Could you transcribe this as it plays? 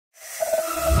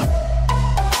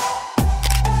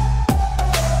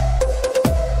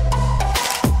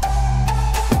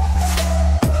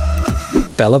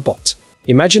Bellot.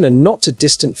 Imagine a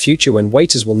not-too-distant future when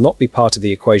waiters will not be part of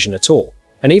the equation at all.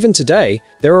 And even today,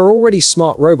 there are already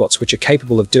smart robots which are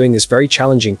capable of doing this very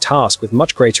challenging task with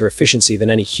much greater efficiency than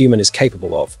any human is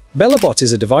capable of. Bellot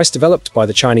is a device developed by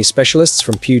the Chinese specialists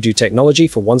from Pudou Technology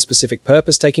for one specific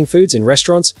purpose: taking foods in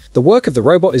restaurants. The work of the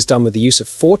robot is done with the use of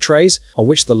 4 trays on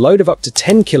which the load of up to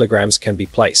 10 kilograms can be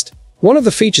placed. One of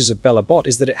the features of Bellot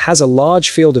is that it has a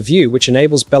large field of view which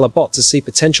enables Bellot to see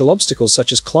potential obstacles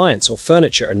such as clients or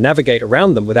furniture and navigate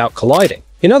around them without colliding.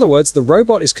 In other words, the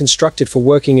robot is constructed for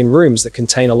working in rooms that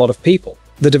contain a lot of people.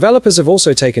 The developers have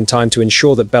also taken time to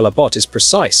ensure that Bellot is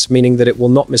precise, meaning that it will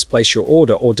not misplace your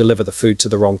order or deliver the food to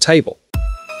the wrong table.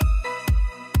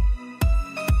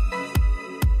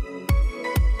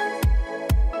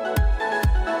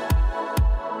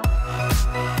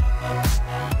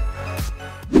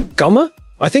 Gummer?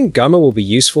 I think Gummer will be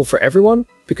useful for everyone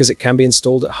because it can be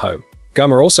installed at home.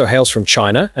 Gummer also hails from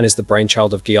China and is the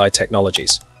brainchild of GI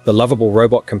Technologies. The lovable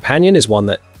robot companion is one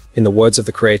that, in the words of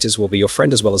the creators, will be your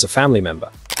friend as well as a family member.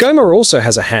 Gummer also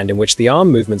has a hand in which the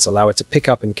arm movements allow it to pick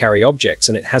up and carry objects,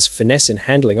 and it has finesse in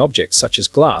handling objects such as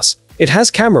glass. It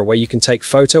has camera where you can take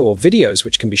photo or videos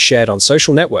which can be shared on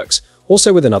social networks.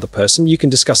 Also with another person, you can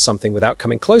discuss something without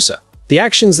coming closer. The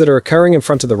actions that are occurring in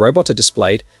front of the robot are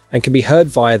displayed and can be heard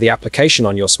via the application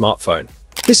on your smartphone.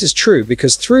 This is true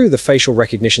because through the facial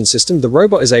recognition system, the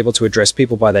robot is able to address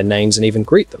people by their names and even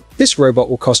greet them. This robot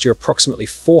will cost you approximately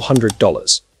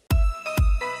 $400.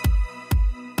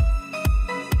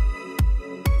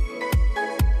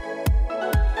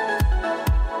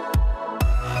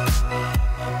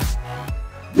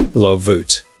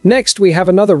 Lovo. Next, we have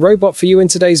another robot for you in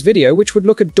today's video which would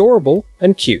look adorable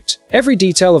and cute. Every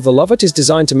detail of the Lovo is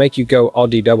designed to make you go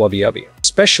ODWW.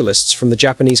 Specialists from the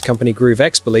Japanese company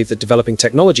GrooveX believe that developing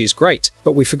technology is great,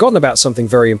 but we've forgotten about something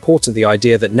very important: the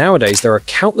idea that nowadays there are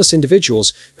countless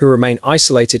individuals who remain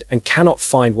isolated and cannot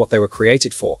find what they were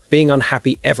created for, being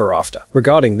unhappy ever after.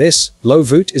 Regarding this,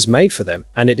 Lovo is made for them,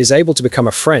 and it is able to become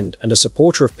a friend and a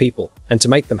supporter of people, and to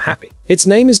make them happy. Its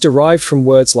name is derived from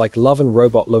words like love and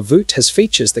robot. Lovo has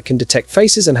features that can detect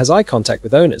faces and has eye contact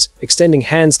with owners, extending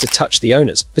hands to touch the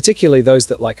owners, particularly those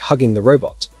that like hugging the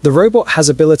robot. The robot has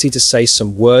ability to say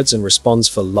some words and responds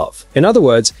for love. In other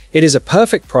words, it is a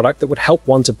perfect product that would help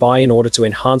one to buy in order to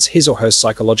enhance his or her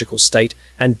psychological state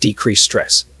and decrease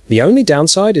stress. The only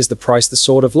downside is the price. The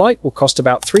Sword of Light will cost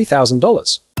about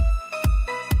 $3,000.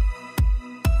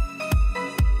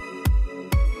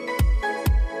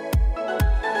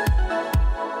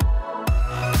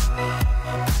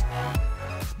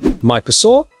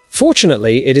 Miposaur?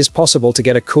 Fortunately, it is possible to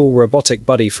get a cool robotic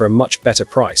buddy for a much better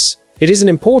price. It is an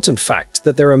important fact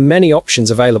that there are many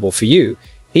options available for you,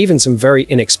 even some very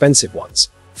inexpensive ones.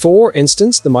 For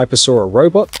instance, the Miposaur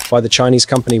robot by the Chinese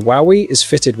company Huawei is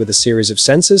fitted with a series of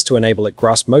sensors to enable it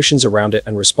grasp motions around it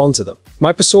and respond to them.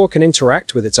 Miposaur can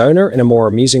interact with its owner in a more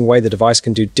amusing way. The device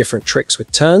can do different tricks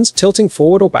with turns, tilting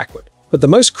forward or backward. But the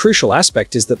most crucial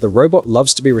aspect is that the robot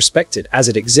loves to be respected as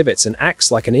it exhibits and acts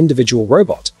like an individual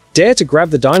robot. Dare to grab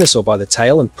the dinosaur by the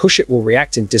tail and push it will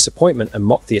react in disappointment and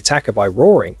mock the attacker by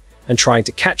roaring and trying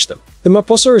to catch them. The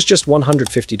Miposaur is just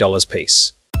 $150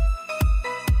 piece.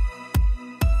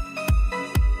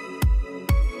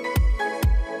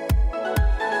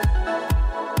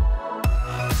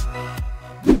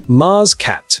 Mars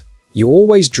cat. You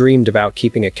always dreamed about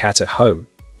keeping a cat at home,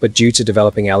 but due to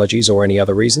developing allergies or any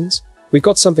other reasons, we've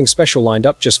got something special lined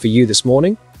up just for you this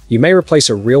morning. You may replace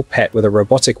a real pet with a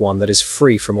robotic one that is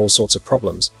free from all sorts of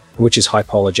problems, which is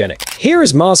hypoallergenic. Here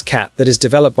is Mars cat that is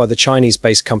developed by the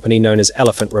Chinese-based company known as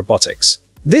Elephant Robotics.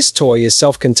 This toy is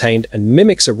self-contained and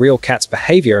mimics a real cat's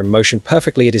behavior and motion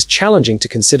perfectly. It is challenging to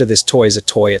consider this toy as a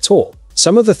toy at all.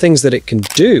 Some of the things that it can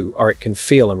do are it can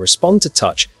feel and respond to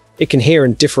touch, it can hear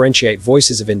and differentiate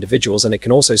voices of individuals, and it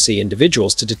can also see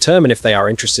individuals to determine if they are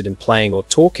interested in playing or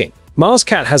talking. Mars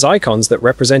cat has icons that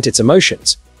represent its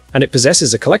emotions, and it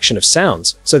possesses a collection of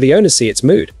sounds, so the owners see its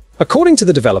mood. According to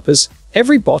the developers,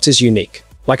 every bot is unique,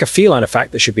 like a feline, a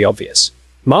fact that should be obvious.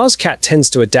 Mars cat tends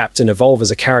to adapt and evolve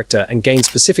as a character and gain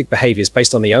specific behaviors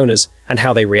based on the owners and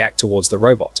how they react towards the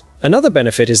robot. Another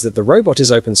benefit is that the robot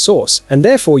is open source, and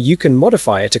therefore you can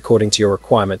modify it according to your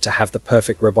requirement to have the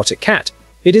perfect robotic cat.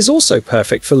 It is also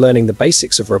perfect for learning the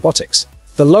basics of robotics.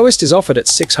 The lowest is offered at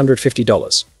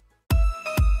 $650.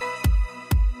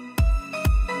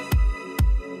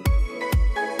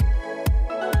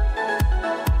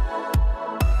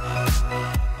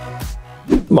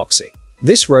 Moxy.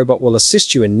 This robot will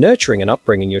assist you in nurturing and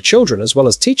upbringing your children as well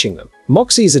as teaching them.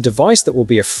 Moxy is a device that will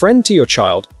be a friend to your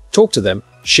child, talk to them,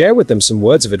 share with them some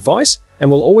words of advice, and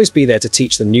will always be there to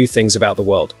teach them new things about the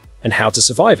world and how to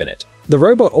survive in it. The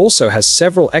robot also has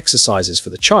several exercises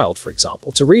for the child, for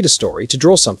example, to read a story, to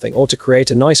draw something, or to create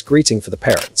a nice greeting for the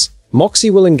parents. Moxy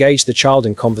will engage the child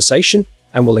in conversation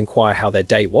and will inquire how their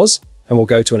day was, and will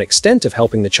go to an extent of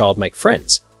helping the child make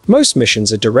friends. Most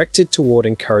missions are directed toward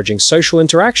encouraging social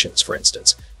interactions, for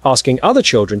instance, asking other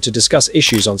children to discuss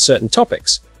issues on certain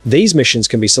topics. These missions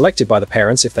can be selected by the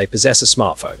parents if they possess a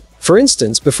smartphone. For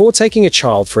instance, before taking a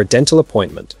child for a dental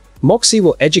appointment, Moxy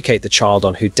will educate the child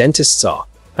on who dentists are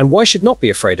and why should not be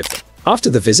afraid of them. After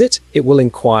the visit, it will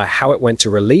inquire how it went to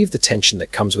relieve the tension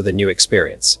that comes with a new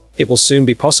experience. It will soon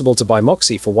be possible to buy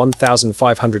Moxy for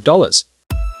 $1,500.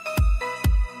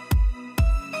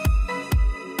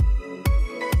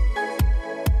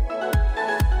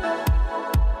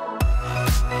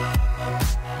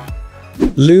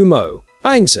 Lumo.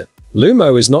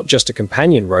 Lumo is not just a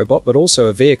companion robot, but also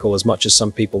a vehicle, as much as some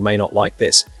people may not like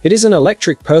this. It is an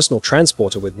electric personal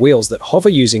transporter with wheels that hover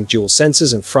using dual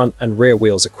sensors and front and rear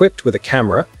wheels equipped with a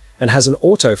camera and has an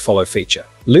auto-follow feature.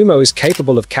 Lumo is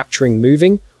capable of capturing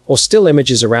moving or still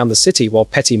images around the city while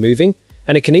petty moving,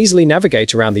 and it can easily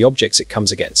navigate around the objects it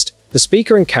comes against. The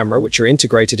speaker and camera, which are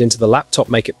integrated into the laptop,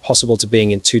 make it possible to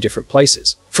being in two different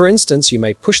places. For instance, you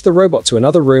may push the robot to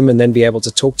another room and then be able to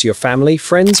talk to your family,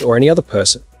 friends, or any other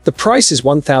person. The price is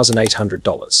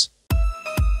 $1,800.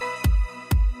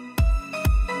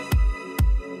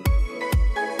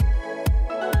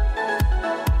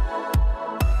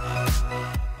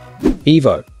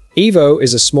 Evo. Evo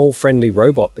is a small, friendly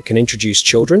robot that can introduce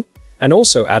children and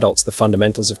also adults the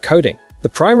fundamentals of coding. The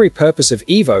primary purpose of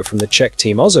Evo from the Czech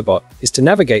team Ozobot is to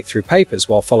navigate through papers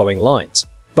while following lines.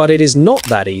 But it is not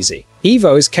that easy.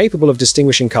 Evo is capable of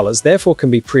distinguishing colors, therefore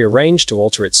can be prearranged to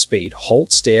alter its speed,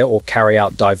 halt, steer, or carry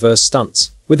out diverse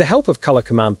stunts. With the help of color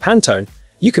command Pantone,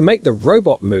 you can make the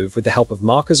robot move with the help of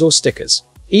markers or stickers.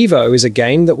 Evo is a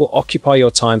game that will occupy your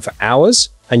time for hours,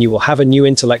 and you will have a new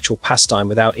intellectual pastime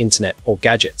without internet or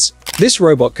gadgets. This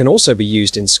robot can also be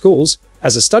used in schools,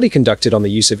 as a study conducted on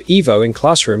the use of Evo in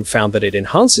classroom found that it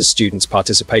enhances students'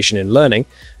 participation in learning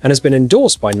and has been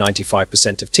endorsed by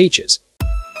 95% of teachers.